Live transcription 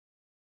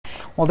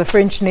Well, the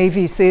French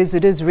Navy says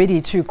it is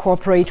ready to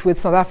cooperate with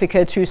South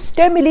Africa to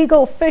stem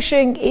illegal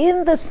fishing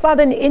in the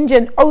southern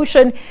Indian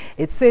Ocean.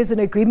 It says an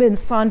agreement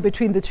signed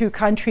between the two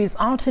countries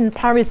out in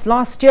Paris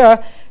last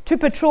year to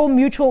patrol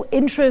mutual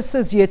interests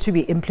is yet to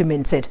be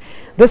implemented.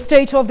 The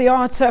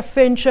state-of-the-art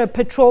French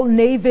patrol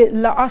navy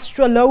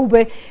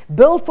L'Astrolabe,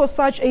 built for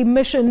such a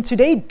mission,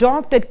 today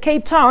docked at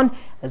Cape Town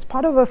as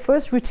part of a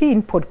first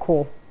routine port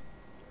call.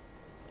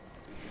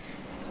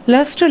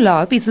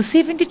 L'Astrolabe is a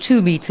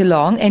 72-meter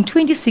long and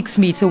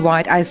 26-meter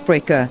wide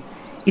icebreaker.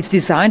 It's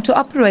designed to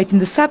operate in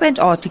the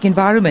subantarctic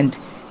environment,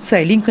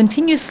 sailing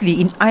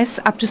continuously in ice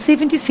up to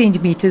 70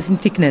 centimeters in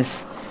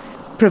thickness.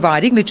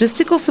 Providing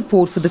logistical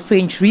support for the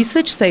French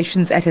research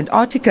stations at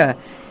Antarctica,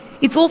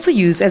 it's also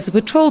used as a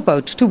patrol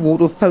boat to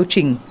ward off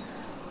poaching.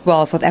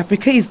 While South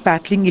Africa is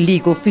battling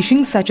illegal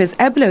fishing such as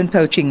abalone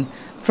poaching,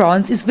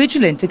 France is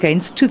vigilant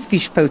against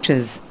toothfish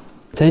poachers.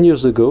 10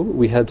 years ago,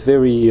 we had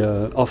very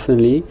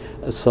oftenly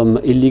some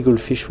illegal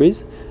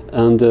fisheries,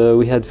 and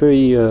we had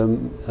very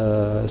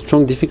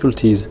strong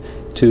difficulties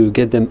to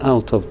get them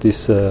out of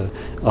this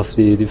of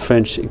the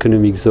French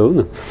economic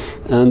zone.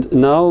 And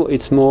now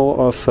it's more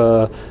of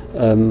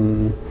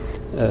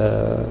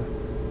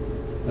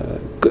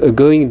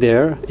going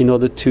there in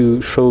order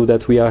to show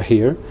that we are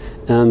here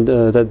and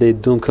that they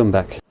don't come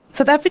back.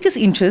 South Africa's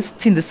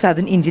interests in the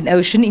southern Indian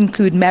Ocean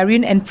include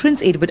Marion and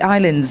Prince Edward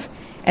Islands,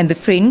 and the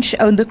French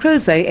own the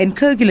Crozet and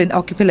Kerguelen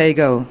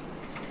archipelago.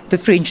 The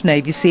French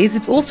Navy says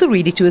it's also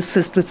ready to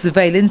assist with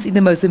surveillance in the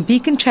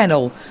Mozambican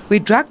Channel, where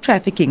drug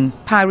trafficking,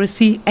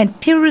 piracy and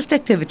terrorist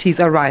activities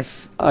are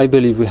rife. I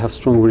believe we have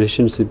strong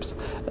relationships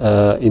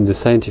in the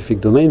scientific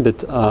domain,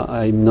 but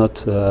I'm not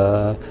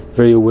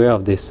very aware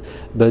of this.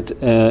 But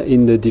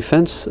in the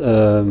defense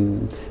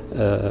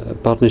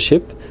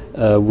partnership,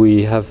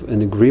 we have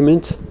an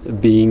agreement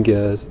being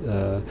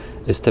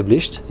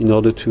established in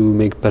order to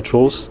make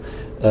patrols,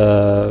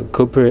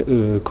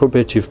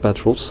 cooperative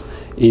patrols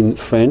in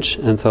French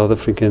and South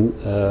African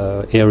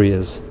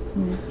areas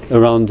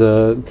around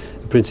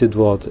Prince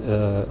Edward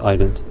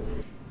Island.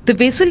 The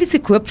vessel is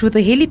equipped with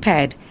a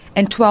helipad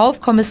and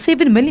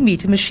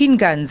 12.7mm machine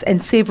guns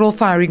and several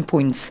firing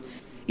points.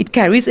 It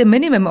carries a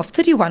minimum of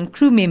 31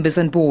 crew members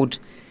on board.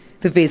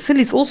 The vessel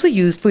is also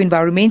used for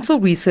environmental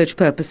research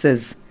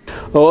purposes.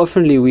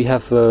 Oftenly we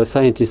have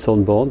scientists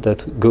on board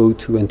that go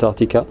to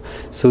Antarctica,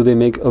 so they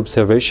make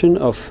observation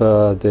of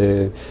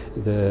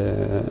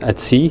at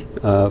sea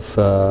of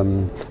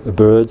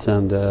birds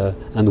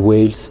and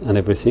whales and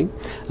everything.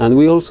 And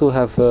we also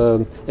have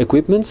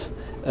equipments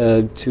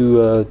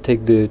to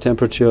take the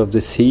temperature of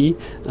the sea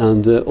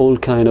and all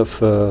kind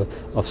of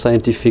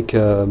scientific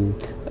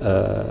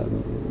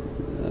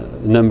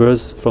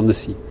numbers from the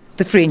sea.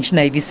 The French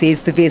Navy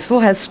says the vessel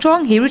has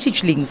strong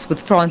heritage links with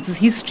France's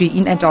history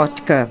in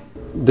Antarctica.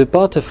 The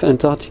part of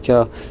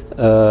Antarctica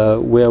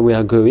where we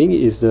are going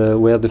is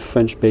where the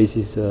French base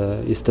is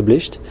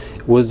established.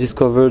 It was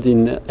discovered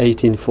in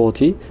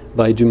 1840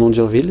 by Dumont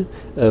d'Urville,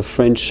 a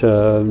French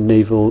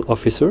naval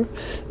officer,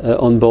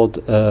 on board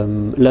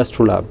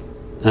L'Astrolabe.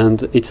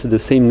 And it's the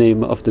same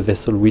name of the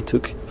vessel we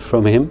took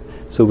from him,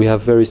 so we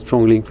have very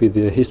strong link with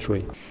the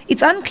history.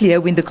 It's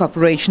unclear when the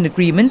cooperation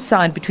agreement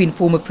signed between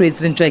former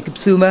President Jacob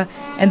Zuma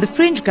and the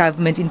French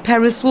government in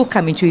Paris will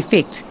come into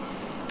effect.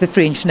 The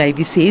French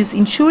Navy says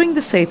ensuring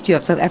the safety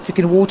of South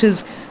African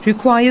waters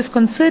requires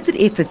concerted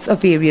efforts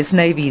of various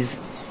navies.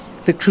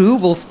 The crew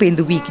will spend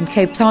the week in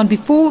Cape Town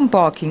before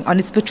embarking on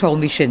its patrol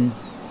mission.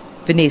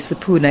 Vanessa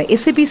Puna,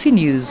 SABC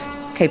News,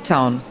 Cape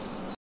Town.